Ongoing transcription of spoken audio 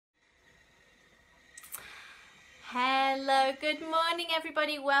Hello, good morning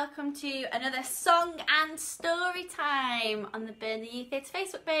everybody. Welcome to another Song and Storytime on the Burn the Youth Theatre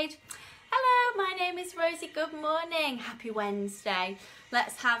Facebook page. Hello, my name is Rosie. Good morning. Happy Wednesday.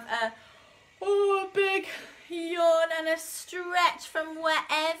 Let's have a big yawn and a stretch from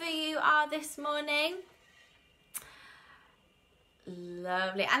wherever you are this morning.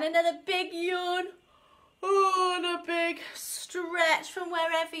 Lovely. And another big yawn. And a big stretch from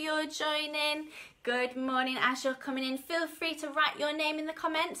wherever you're joining. Good morning. As you're coming in, feel free to write your name in the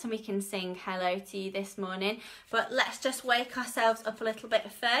comments and we can sing hello to you this morning. But let's just wake ourselves up a little bit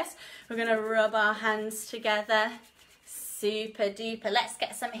first. We're going to rub our hands together. Super duper. Let's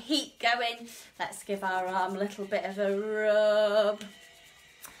get some heat going. Let's give our arm a little bit of a rub.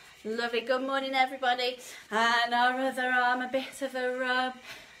 Lovely. Good morning everybody. And our other arm, a bit of a rub.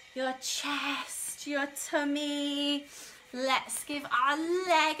 Your chest, your tummy. Let's give our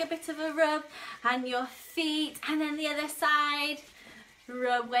leg a bit of a rub and your feet, and then the other side.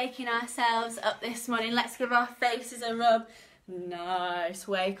 Rub, waking ourselves up this morning. Let's give our faces a rub. Nice,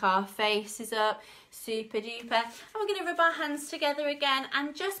 wake our faces up. Super duper. And we're going to rub our hands together again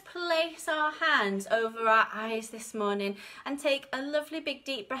and just place our hands over our eyes this morning and take a lovely big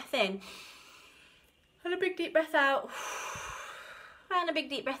deep breath in. And a big deep breath out. And a big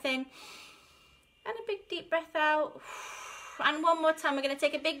deep breath in. And a big deep breath out. And one more time, we're going to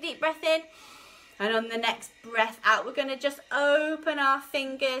take a big deep breath in. And on the next breath out, we're going to just open our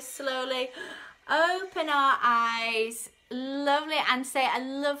fingers slowly. Open our eyes. Lovely. And say a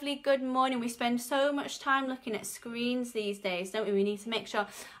lovely good morning. We spend so much time looking at screens these days, don't we? We need to make sure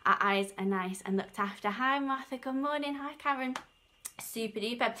our eyes are nice and looked after. Hi, Martha. Good morning. Hi, Karen. Super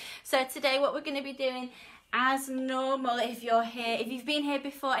duper. So today what we're going to be doing, as normal, if you're here, if you've been here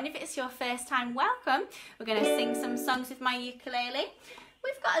before, and if it's your first time, welcome. We're going to sing some songs with my ukulele.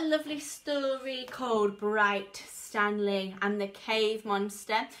 We've got a lovely story called Bright Stanley and the Cave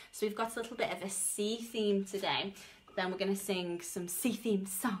Monster. So we've got a little bit of a sea theme today. Then we're going to sing some sea themed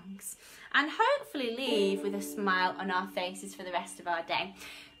songs and hopefully leave with a smile on our faces for the rest of our day.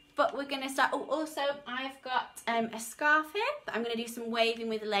 But we're going to start. Oh, also, I've got a scarf here that I'm going to do some waving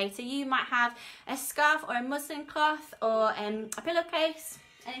with later. You might have a scarf or a muslin cloth or a pillowcase,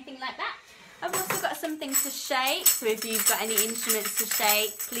 anything like that. I've also got something to shake, so if you've got any instruments to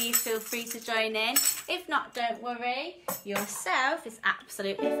shake, please feel free to join in. If not, don't worry. Yourself is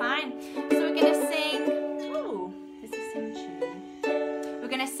absolutely fine. So we're going to sing. Oh, is this in tune? We're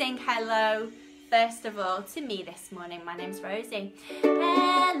going to sing hello. First of all, to me this morning. My name's Rosie.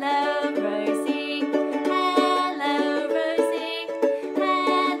 Hello, Rosie. Hello, Rosie.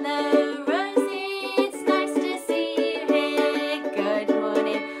 Hello, Rosie. It's nice to see you here. Good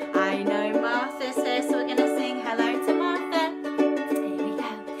morning. I know Martha's here, so we're going to sing hello to Martha. Here we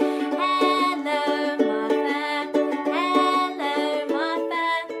go. Hello, Martha. Hello, Martha.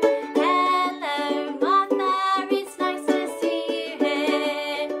 Hello, Martha. It's nice to see you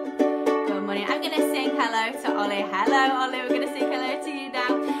here. Good morning. I'm going to sing hello to Ollie. Hello, Ollie. We're going to sing hello to you now.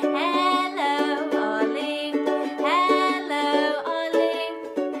 Hello, Ollie. Hello, Ollie.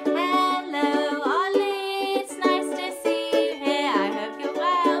 Hello, Ollie. It's nice to see you here. I hope you're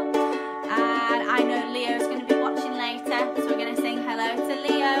well. And I know Leo's going to be watching later, so we're going to sing hello to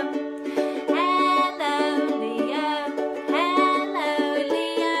Leo. Hello, Leo. Hello,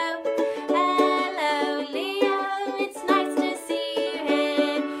 Leo. Hello, Leo. It's nice to see you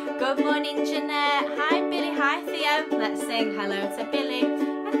here. Good morning, Jeanette. Hi, Billy. Hi, Theo. Let's sing hello to Billy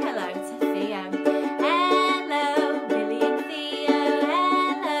and hello to Theo. Hello, Billy and Theo.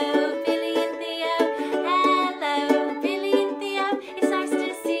 Hello, Billy and Theo. Hello, Billy and Theo. It's nice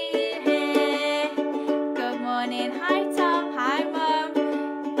to see you here. Good morning. Hi, Tom. Hi, Mum.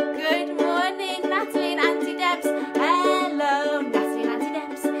 Good morning, Natalie and Auntie Debs. Hello, Natalie and Auntie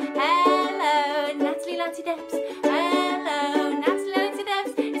Debs. Hello, Natalie and Auntie Debs. Hello, Natalie and Auntie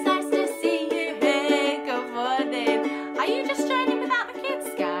Debs. It's nice to see you here. Good morning. Are you just joining without the kids,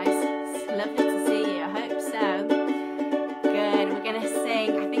 guys? It's lovely to see you. I hope so. Good. We're going to sing.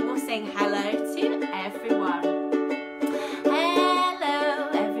 I think we'll sing hello to everyone. Hello,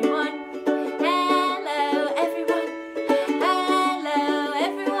 everyone. Hello, everyone. Hello,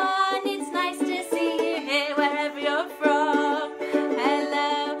 everyone. It's nice to see you here wherever you're from. Hello.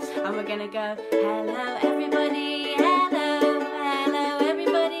 And we're going to go hello, everybody. Hello, hello,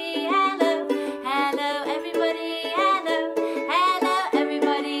 everybody. Hello, hello, everybody. Hello, hello,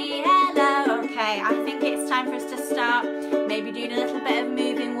 everybody. Hello. Okay, I think it's time for us to start maybe doing a little bit of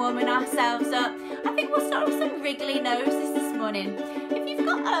moving, warming ourselves up. I think we'll start with some wriggly noses this morning. If you've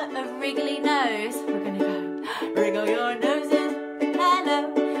got a wriggly nose, we're going to go wriggle your noses.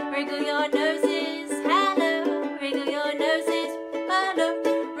 Hello, wriggle your noses. Hello, wriggle your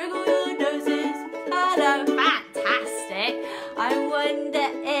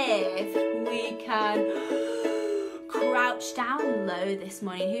low this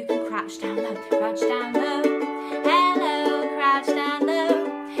morning? Who can crouch down low? Crouch down low. Hello, crouch down low.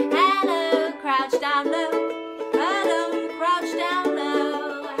 Hello, crouch down low. Hello, crouch down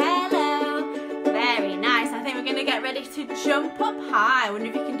low. Hello. Very nice. I think we're going to get ready to jump up high. I wonder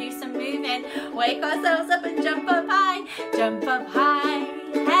if you can do some moving. Wake ourselves up and jump up high. Jump up high.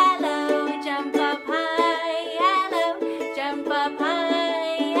 Hello, jump up high. Hello, jump up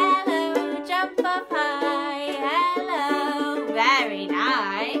high. Hello, jump up high. Hello. Very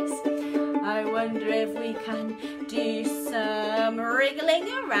nice. I wonder if we can do some wriggling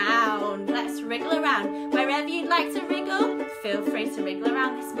around. Let's wriggle around. Wherever you'd like to wriggle, feel free to wriggle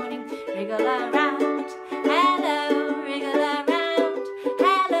around this morning. Wriggle around. Hello, wriggle around.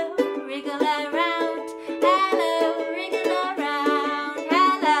 Hello, wriggle around. Hello, wriggle around.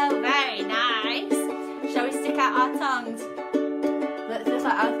 Hello, very nice. Shall we stick out our tongues? Let's look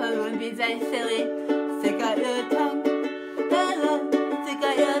like our tongue would be very silly. Stick out your tongue. Hello, stick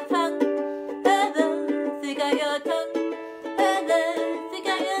out your tongue. Hello, stick out your tongue. Hello, stick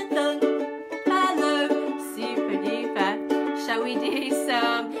out your tongue. Hello, super duper. Shall we do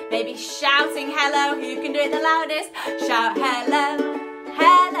some maybe shouting hello? Who can do it the loudest? Shout hello,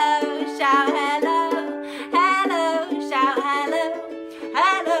 hello, shout hello, hello, shout hello,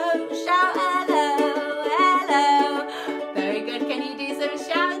 hello, shout hello, hello. Very good. Can you do some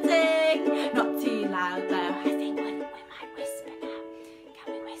shouting? Not too loud though. I think we might whisper now.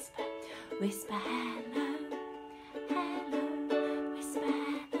 Can we whisper? Whisper hello, hello, whisper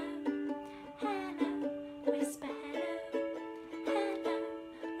hello, hello, whisper hello, hello,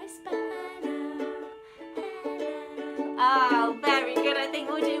 whisper hello, hello. Oh, very good. I think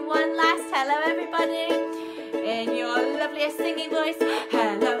we'll do one last hello everybody in your loveliest singing voice.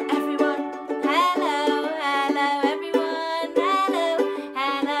 Hello everyone. Hello, hello everyone. Hello,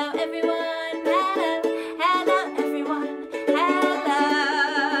 hello everyone. Hello, hello everyone. Hello.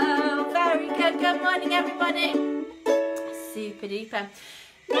 Very good. Good morning everybody. Super duper.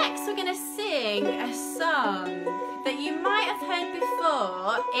 Next we're going to sing a song that you might have heard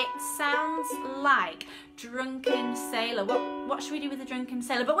before. It sounds like Drunken Sailor. What should we do with a drunken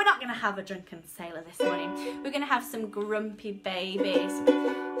sailor? But we're not going to have a drunken sailor this morning. We're going to have some grumpy babies.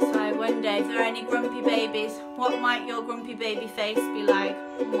 So I wonder if there are any grumpy babies, what might your grumpy baby face be like?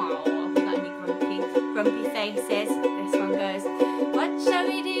 Oh, have we got any grumpy faces? This one goes, what shall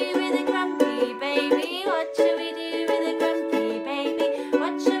we do with a grumpy baby? What shall we do with a grumpy baby?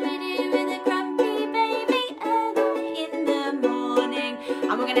 What shall we do with a grumpy baby early in the morning?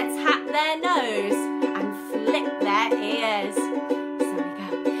 And we're going to tap their nose and flick their ears. So we go,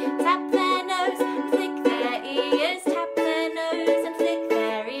 tap their nose and flick their ears. Tap their nose and flick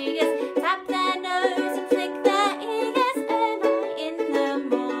their ears. Tap their nose and flick their ears early in the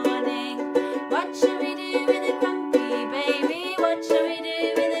morning. What shall we do with a grumpy baby? What shall we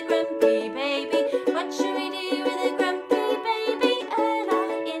do with a grumpy baby? What shall we do with a grumpy baby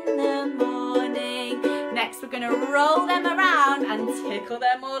early in the morning? Next we're going to roll them around and tickle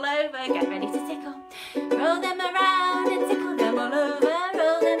them all over. Get ready to tickle. Roll them around and tickle them all over.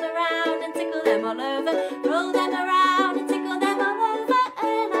 Roll them around and tickle them all over. Roll them around and tickle them all over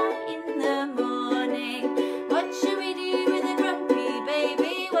early in the morning. What shall we do with a grumpy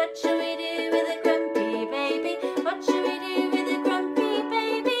baby? What shall we do with a grumpy baby? What shall we do with a grumpy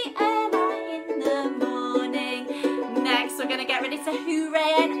baby early in the morning? Next we're going to get ready to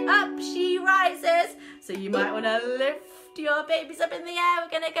hooray and up she rises. So you might want to lift your babies up in the air. We're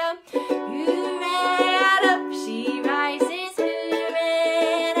going to go hooray and up she rises.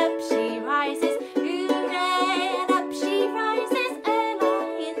 Hooray and up she rises. Hooray and up she rises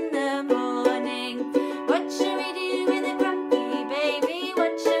early in the morning. What shall we do with a grumpy baby?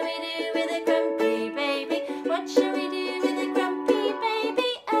 What shall we do with a grumpy baby? What shall we do with a grumpy baby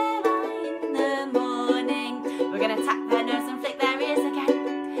early in the morning? We're going to tap their nose and flick their ears again.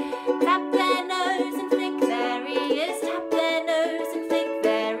 Tap their nose and flick their ears. Tap their nose and flick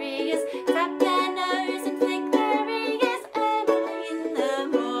their ears. Tap their nose and flick their ears early in the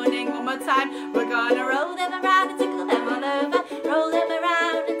morning. One more time. We're gonna roll them around and tickle them all over. Roll them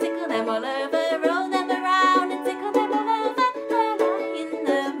around and tickle them all over. Roll them around and tickle them all over early in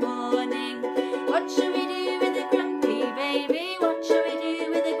the morning. What shall we do with a grumpy baby? What shall we do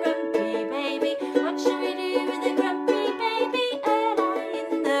with a grumpy baby? What shall we do with a grumpy baby early in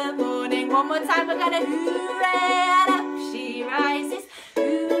the morning? One more time. We're gonna hooray and up she rises.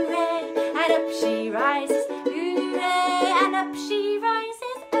 Hooray and up she rises. Hooray and up she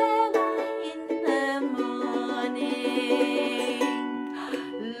rises early in the morning.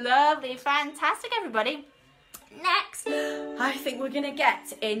 Lovely, fantastic everybody. Next, I think we're gonna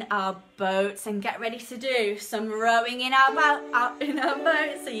get in our boats and get ready to do some rowing in our boat.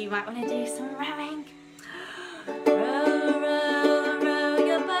 So you might want to do some rowing. Row, row, row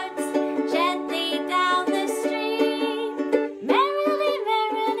your boats gently down the stream. Merrily,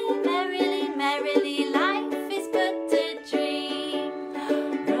 merrily, merrily, merrily, life is but a dream.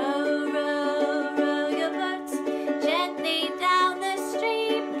 Row, row, row your boats gently down the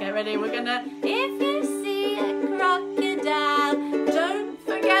stream. Get ready, we're gonna, if you see a crocodile, don't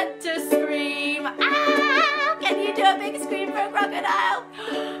forget to scream. Ah! Can you do a big scream for a crocodile?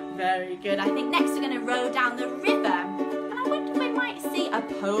 Very good. I think next we're going to row down the river. And I wonder if we might see a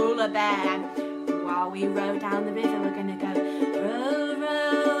polar bear. While we row down the river, we're going to go row,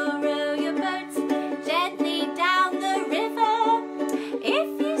 row, row your boats gently down the river.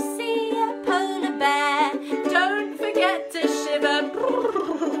 If you see a polar bear, don't forget to shiver.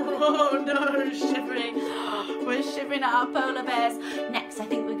 Oh no, shivering. We're shivering at our polar bears. Next, I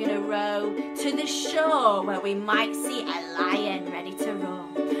think we're going to row to the shore where we might see a lion ready to roar.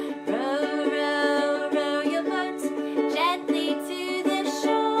 Row, row, row your boat gently to the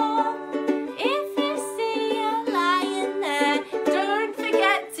shore. If you see a lion there, don't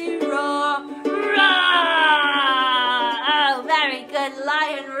forget to roar. Roar! Oh, very good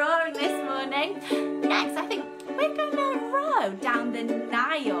lion roaring this morning. Next, I think we're going to row down the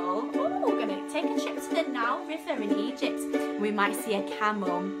Nile. Oh, we're going to take a trip to the Nile River in Egypt. We might see a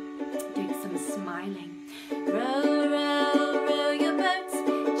camel doing some smiling. Row, row, row your boats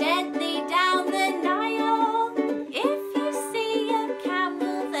gently down the Nile. If you see a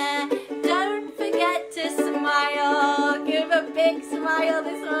camel there, don't forget to smile. Give a big smile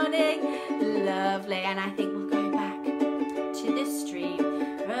this morning. Lovely. And I think we'll go back to the stream.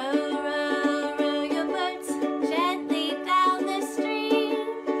 Row, row, row your boats gently down the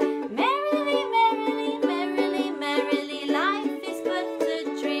stream. Merrily, merrily, merrily, merrily, life is but a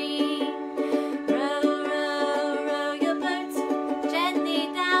dream. Row, row, row your boats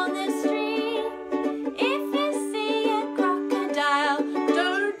gently down the stream. If you see a crocodile,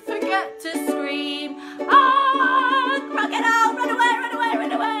 don't forget to scream. Ah, crocodile, run away, run away,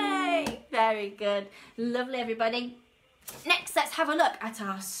 run away. Very good. Lovely, everybody. Next, let's have a look at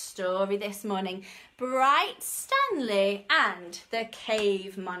our story this morning. Bright Stanley and the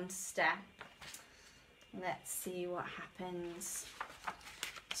Cave Monster. Let's see what happens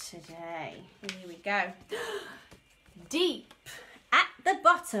today. Here we go. Deep at the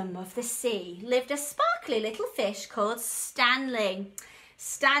bottom of the sea lived a sparkly little fish called Stanley.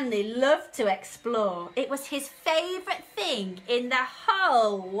 Stanley loved to explore. It was his favourite thing in the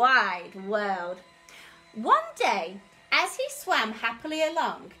whole wide world. One day, as he swam happily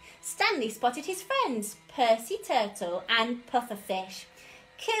along, Stanley spotted his friends, Percy Turtle and Pufferfish.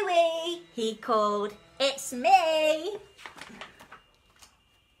 "Cooey," he called, "it's me."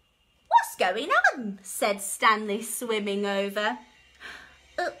 "What's going on?" said Stanley, swimming over.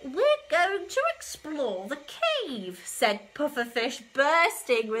 "We're going to explore the cave," said Pufferfish,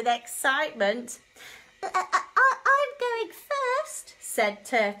 bursting with excitement. I'm going first," said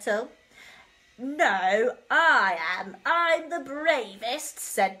Turtle. "No, I am. I'm the bravest,"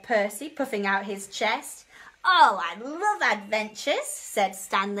 said Percy, puffing out his chest. "Oh, I love adventures," said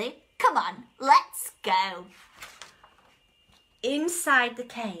Stanley. "Come on, let's go." Inside the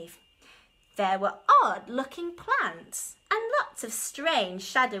cave, there were odd-looking plants and lots of strange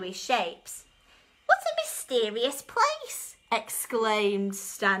shadowy shapes. "What a mysterious place!" exclaimed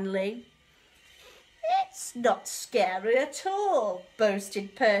Stanley. "It's not scary at all,"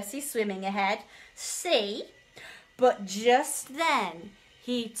 boasted Percy, swimming ahead. "See?" But just then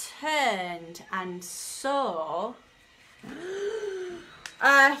he turned and saw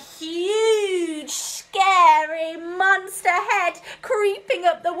a huge, scary monster head creeping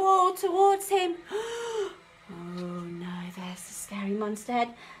up the wall towards him. Oh no, there's the scary monster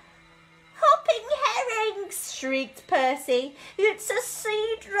head. "Hopping herrings!" shrieked Percy. "It's a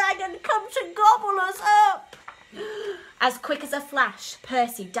sea dragon come to gobble us up!" As quick as a flash,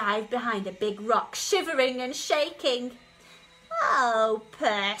 Percy dived behind a big rock, shivering and shaking. "Oh,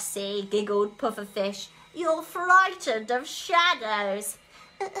 Percy," giggled Pufferfish, "you're frightened of shadows."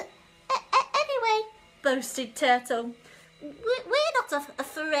 Anyway," boasted Turtle, "we're not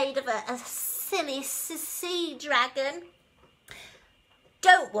afraid of a silly sea dragon."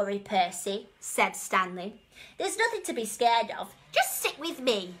 "Don't worry, Percy," said Stanley. "There's nothing to be scared of. Just sit with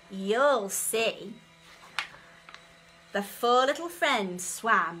me. You'll see." The four little friends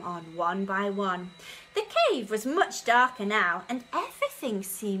swam on one by one. The cave was much darker now, and everything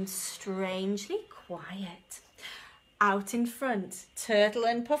seemed strangely quiet. Out in front, Turtle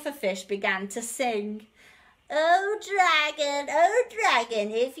and Pufferfish began to sing. Oh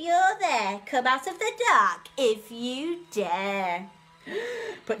dragon, if you're there, come out of the dark if you dare.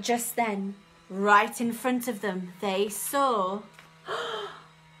 But just then, right in front of them, they saw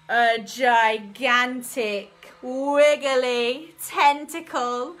a gigantic, wiggly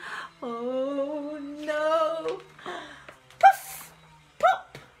tentacle. Oh no! Puff!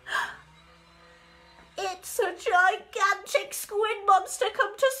 Pop! It's a gigantic squid monster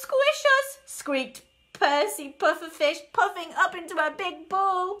come to squish us, squeaked Percy Pufferfish, puffing up into a big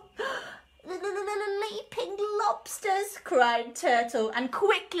ball. Leaping lobsters, cried Turtle, and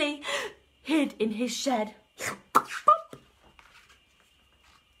quickly hid in his shed.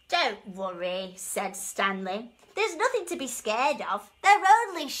 Don't worry, said Stanley. There's nothing to be scared of. They're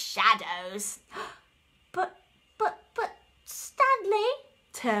only shadows. But, Stanley,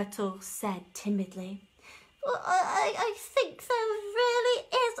 Turtle said timidly. I think there really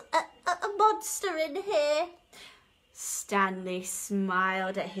is a monster in here. Stanley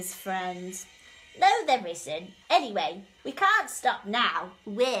smiled at his friend. No, there isn't. Anyway, we can't stop now.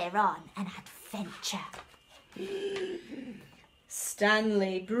 We're on an adventure.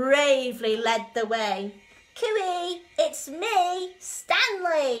 Stanley bravely led the way. Cooey, it's me,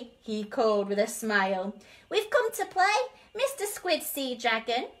 Stanley, he called with a smile. We've come to play, Mr. Squid Sea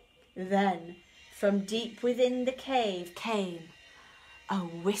Dragon. Then, from deep within the cave came a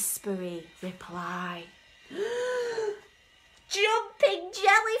whispery reply. Jumping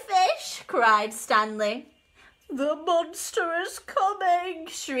jellyfish, cried Stanley. The monster is coming,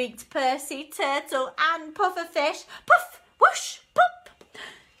 shrieked Percy, Turtle and Pufferfish. Puff, whoosh, pop.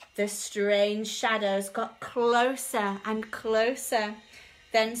 The strange shadows got closer and closer.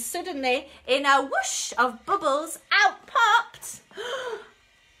 Then suddenly, in a whoosh of bubbles, out popped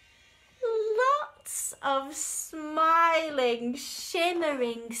lots of smiling,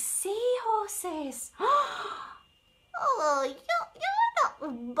 shimmering seahorses. Oh, you're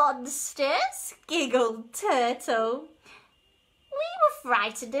not monsters, giggled Turtle. We were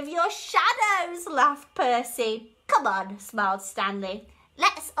frightened of your shadows, laughed Percy. Come on, smiled Stanley.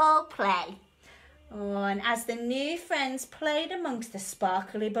 Let's all play. Oh, and as the new friends played amongst the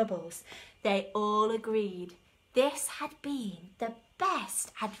sparkly bubbles, they all agreed this had been the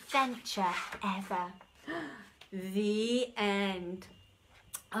best adventure ever. The end.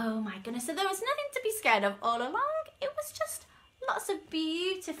 Oh my goodness, so there was nothing to be scared of all along. It was just lots of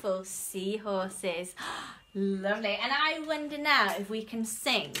beautiful seahorses. Lovely. And I wonder now if we can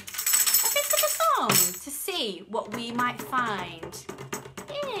sing a bit of a song to see what we might find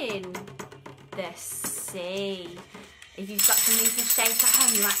in the sea. If you've got something to shake at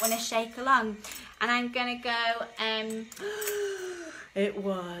home, you might want to shake along. And I'm going to go, it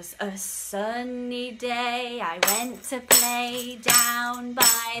was a sunny day, I went to play down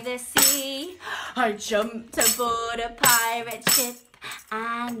by the sea. I jumped aboard a pirate ship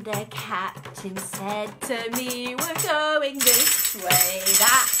and the captain said to me, we're going this way,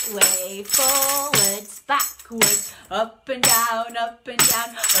 that way, forwards, backwards, up and down, over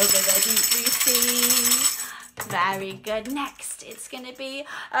the deep blue sea. Very good. Next, it's going to be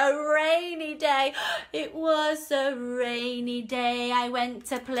a rainy day. It was a rainy day. I went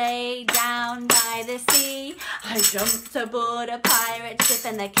to play down by the sea. I jumped aboard a pirate ship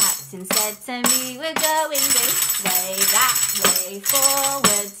and the captain said to me, we're going this way, that way,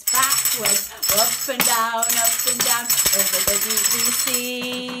 forwards, backwards, up and down, over the deep blue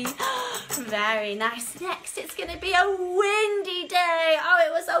sea. Very nice. Next, it's going to be a windy day. Oh,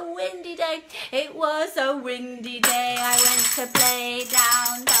 it was a windy day. It was a windy day. I went to play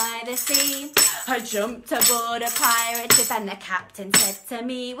down by the sea. I jumped aboard a pirate ship and the captain said to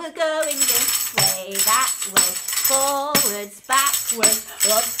me, we're going this way, that way, forwards, backwards,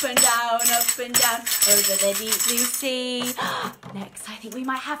 up and down, over the deep blue sea. Next, I think we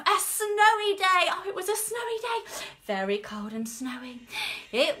might have a snowy day. Oh, it was a snowy day. Very cold and snowy.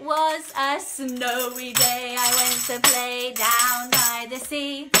 It was a snowy day. I went to play down by the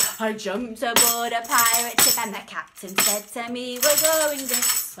sea. I jumped aboard a pirate ship and the captain said to me, we're going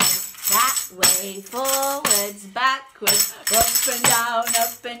this way, that way, forwards, backwards, up and down,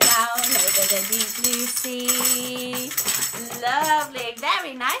 over the deep blue sea. Lovely.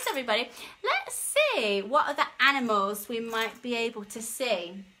 Very nice, everybody. Let's see what other animals we might be able to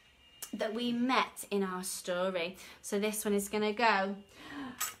see that we met in our story. So this one is going to go.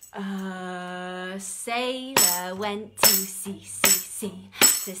 A sailor went to sea,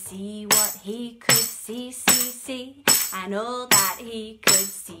 to see what he could see, and all that he could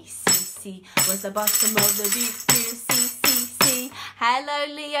see was the bottom of the deep blue sea. Hello,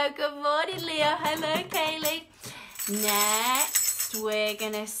 Leo. Good morning, Leo. Hello, Kaylee. Next, next we're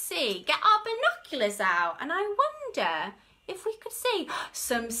going to see, get our binoculars out, and I wonder if we could see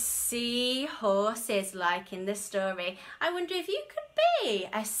some seahorses like in the story. I wonder if you could be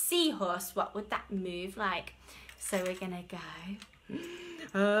a seahorse, what would that move like? So we're going to go.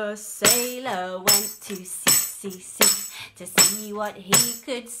 A sailor went to sea to see what he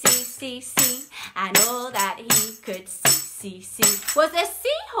could see, and all that he could see was a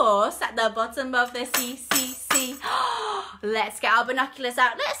seahorse at the bottom of the sea. Let's get our binoculars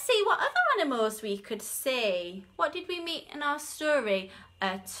out. Let's see what other animals we could see. What did we meet in our story?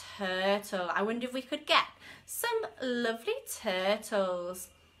 A turtle. I wonder if we could get some lovely turtles.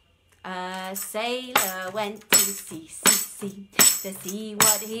 A sailor went to sea to see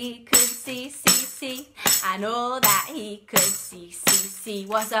what he could see, and all that he could see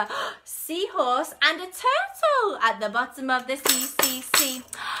was a seahorse and a turtle at the bottom of the sea.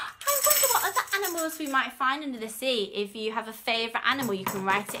 I wonder what other animals we might find under the sea. If you have a favourite animal, you can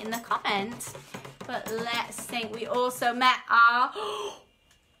write it in the comments. But let's think. We also met our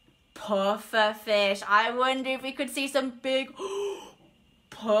pufferfish. I wonder if we could see some big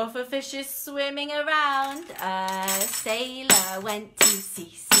pufferfishes swimming around. A sailor went to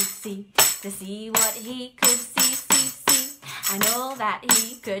sea to see what he could see, and all that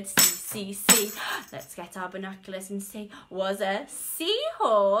he could see. Let's get our binoculars and see. Was a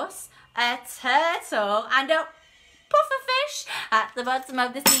seahorse, a turtle, and a pufferfish at the bottom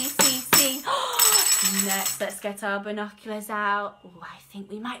of the sea. Next, let's get our binoculars out. Ooh, I think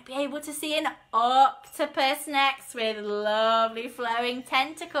we might be able to see an octopus next with lovely flowing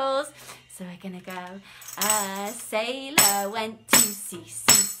tentacles. So we're gonna go. A sailor went to sea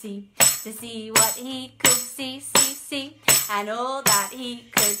to see what he could see, and all that he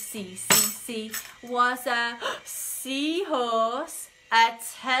could see was a seahorse, a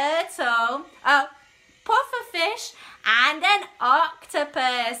turtle, a pufferfish, and an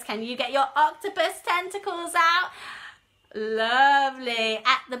octopus. Can you get your octopus tentacles out? Lovely.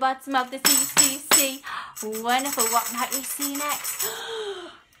 At the bottom of the sea. Wonderful. What might we see next?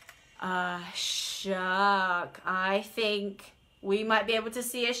 A shark. I think we might be able to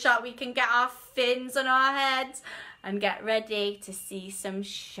see a shark. We can get our fins on our heads and get ready to see some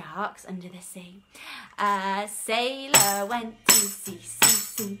sharks under the sea. A sailor went to sea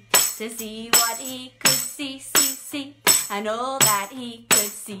to see what he could see, and all that he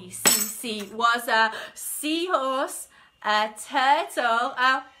could see was a seahorse, a turtle,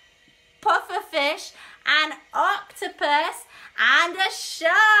 a pufferfish, an octopus, and a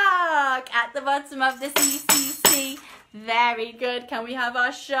shark at the bottom of the sea. Very good. Can we have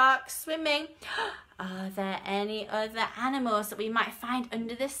our shark swimming? Are there any other animals that we might find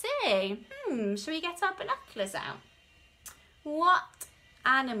under the sea? Shall we get our binoculars out? What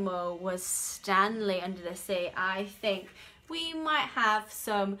animal was Stanley under the sea? I think we might have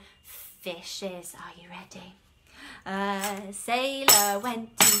some fishes. Are you ready? A sailor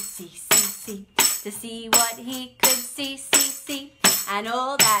went to sea to see what he could see, and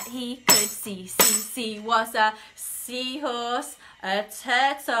all that he could see was a seahorse, a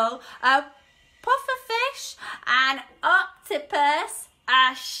turtle, a pufferfish, an octopus,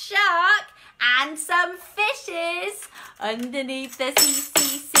 a shark, and some fishes underneath the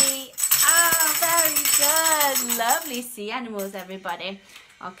sea. Oh, very good. Lovely sea animals, everybody.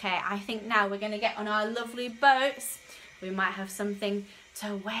 Okay, I think now we're going to get on our lovely boats. We might have something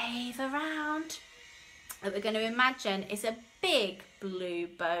to wave around that we're going to imagine is a big blue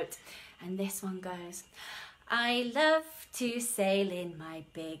boat. And this one goes, I love to sail in my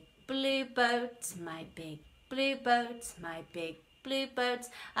big blue boat, my big blue boat, my big blue boat.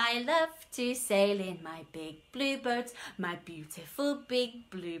 I love to sail in my big blue boat, my beautiful big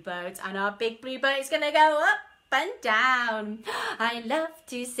blue boat. And our big blue boat is going to go up and down. I love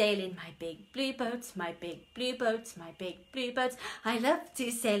to sail in my big blue boat, my big blue boat, my big blue boat. I love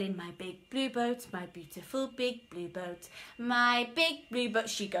to sail in my big blue boat, my beautiful big blue boat. My big blue boat,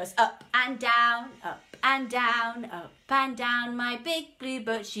 she goes up and down, up and down, up and down. My big blue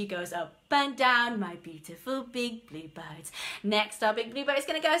boat, she goes up and down, my beautiful big blue boat. Next, our big blue boat is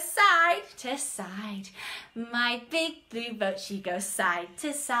going to go side to side. My big blue boat, she goes side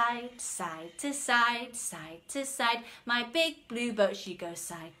to side, side to side, side to side. My big blue boat, she goes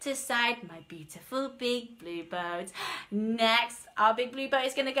side to side, my beautiful big blue boat. Next, our big blue boat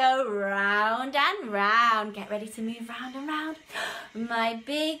is going to go round and round. Get ready to move round and round. My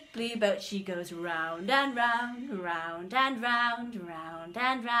big blue boat, she goes round and round, round and round, round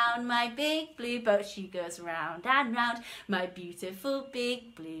and round. My big blue boat, she goes round and round, my beautiful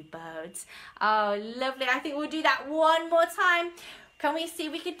big blue boat. Oh, lovely. I think we'll do that one more time. Can we see?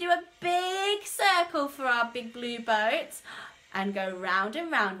 We could do a big circle for our big blue boat. And go round and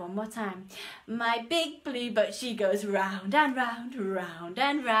round one more time. My big blue boat, she goes round and round, round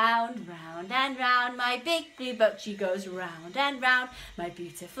and round, round and round. My big blue boat, she goes round and round. My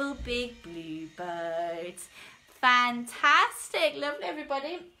beautiful big blue boat. Fantastic, lovely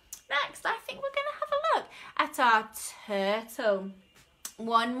everybody. Next, I think we're going to have a look at our turtle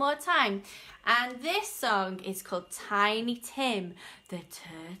one more time. And this song is called Tiny Tim the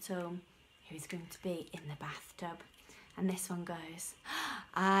Turtle, who's going to be in the bathtub. And this one goes,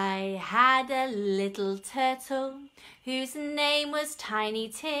 I had a little turtle whose name was Tiny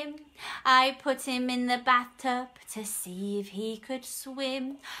Tim. I put him in the bathtub to see if he could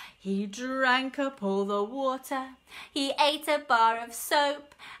swim. He drank up all the water. He ate a bar of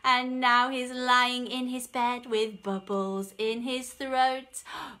soap. And now he's lying in his bed with bubbles in his throat.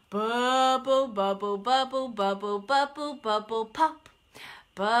 Bubble, bubble, bubble, bubble, bubble, bubble, pop.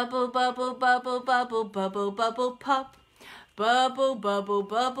 Bubble, bubble, bubble, bubble, bubble, bubble, pop. Bubble, bubble,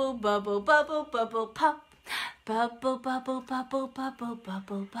 bubble, bubble, bubble, bubble, pop. Bubble, bubble, bubble, bubble,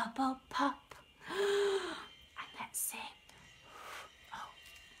 bubble, bubble, pop. And let's see. Oh,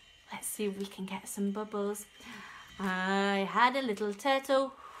 let's see if we can get some bubbles. I had a little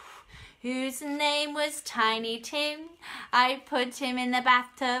turtle whose name was Tiny Tim. I put him in the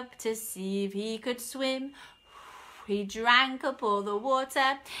bathtub to see if he could swim. He drank up all the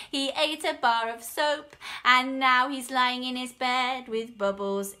water. He ate a bar of soap. And now he's lying in his bed with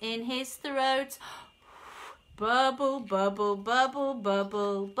bubbles in his throat. Bubble, bubble, bubble,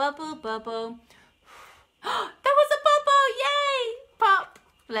 bubble, bubble, bubble. There was a bubble! Yay! Pop!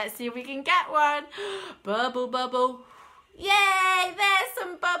 Let's see if we can get one. Bubble, bubble. Yay! There's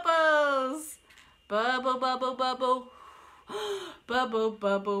some bubbles. Bubble, bubble, bubble. Bubble,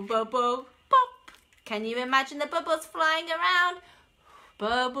 bubble, bubble. Pop! Can you imagine the bubbles flying around?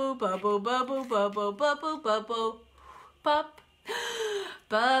 Bubble, bubble, bubble, bubble, bubble, bubble. Pop!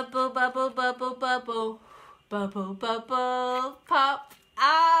 Bubble, bubble, bubble, bubble. Bubble, bubble, pop.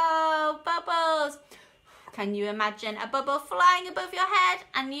 Oh, bubbles. Can you imagine a bubble flying above your head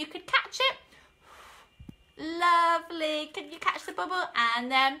and you could catch it? Lovely. Can you catch the bubble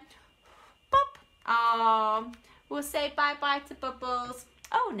and then pop? Oh, we'll say bye-bye to bubbles.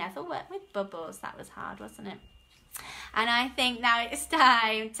 Oh, never worked with bubbles. That was hard, wasn't it? And I think now it's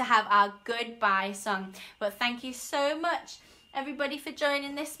time to have our goodbye song. But thank you so much, everybody, for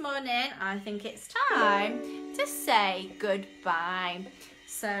joining this morning. I think it's time to say goodbye.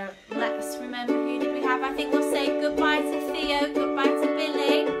 So let's remember, who did we have? I think we'll say goodbye to Theo, goodbye to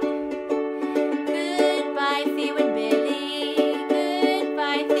Billy. Goodbye, Theo and Billy.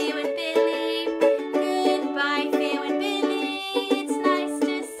 Goodbye, Theo and Billy. Goodbye, Theo and Billy. It's nice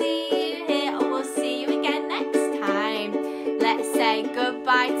to see you here. Oh, we'll see you again next time. Let's say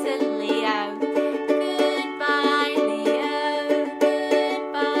goodbye to Leo. Goodbye, Leo.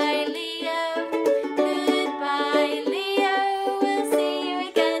 Goodbye, Leo. Goodbye, Leo. We'll see you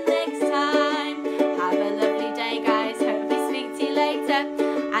again next time. Have a lovely day, guys. Hope we speak to you later.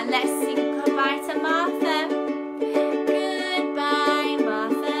 And let's sing goodbye to Martha. Goodbye,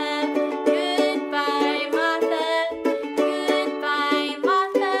 Martha. Goodbye, Martha. Goodbye,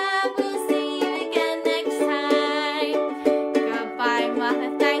 Martha. We'll see you again next time. Goodbye, Martha.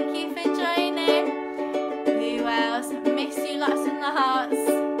 Thank you for joining. Who else? Miss you lots in the hearts.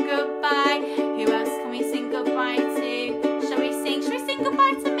 Goodbye. Who else can we sing goodbye to? Shall we sing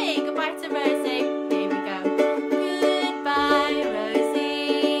goodbye to me? Goodbye to Rosie. Here we go. Goodbye,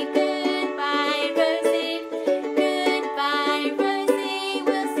 Rosie. Goodbye, Rosie. Goodbye, Rosie.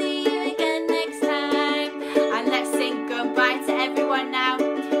 We'll see you again next time. And let's sing goodbye to everyone now.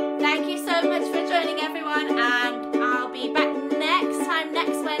 Thank you so much for joining, everyone. And I'll be back next time,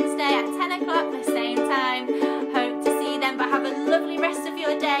 next Wednesday at 10 o'clock, the same time. Hope to see you then, but have a lovely rest of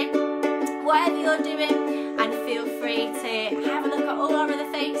your day, whatever you're doing. And feel free to have a look at all our other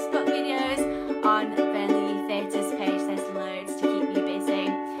Facebook videos on Burnley Youth Theatre's page. There's loads to keep you busy.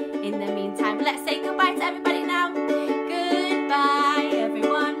 In the meantime, let's say goodbye to everybody now. Goodbye,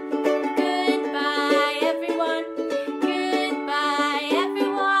 everyone. Goodbye, everyone. Goodbye,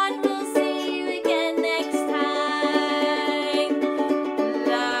 everyone. We'll see you again next time.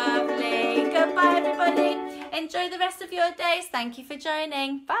 Lovely. Goodbye, everybody. Enjoy the rest of your days. Thank you for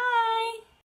joining. Bye.